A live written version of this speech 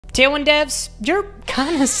Tailwind devs, you're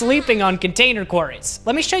kinda sleeping on container queries.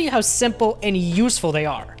 Let me show you how simple and useful they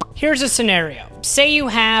are. Here's a scenario. Say you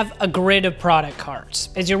have a grid of product cards.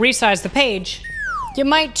 As you resize the page, you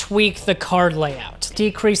might tweak the card layout,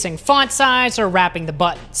 decreasing font size or wrapping the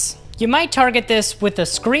buttons. You might target this with a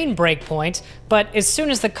screen breakpoint, but as soon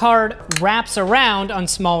as the card wraps around on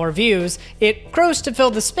smaller views, it grows to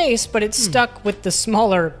fill the space, but it's stuck with the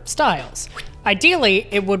smaller styles. Ideally,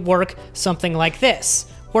 it would work something like this,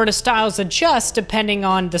 where the styles adjust depending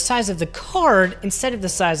on the size of the card instead of the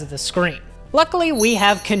size of the screen. Luckily, we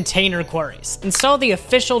have container queries. Install the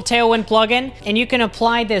official Tailwind plugin, and you can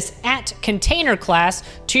apply this @container class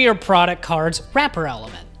to your product card's wrapper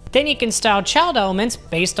element. Then you can style child elements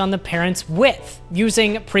based on the parent's width,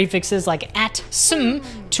 using prefixes like @sm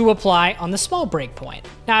to apply on the small breakpoint.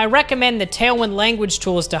 Now, I recommend the Tailwind language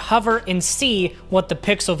tools to hover and see what the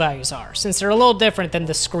pixel values are, since they're a little different than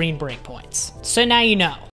the screen breakpoints. So now you know.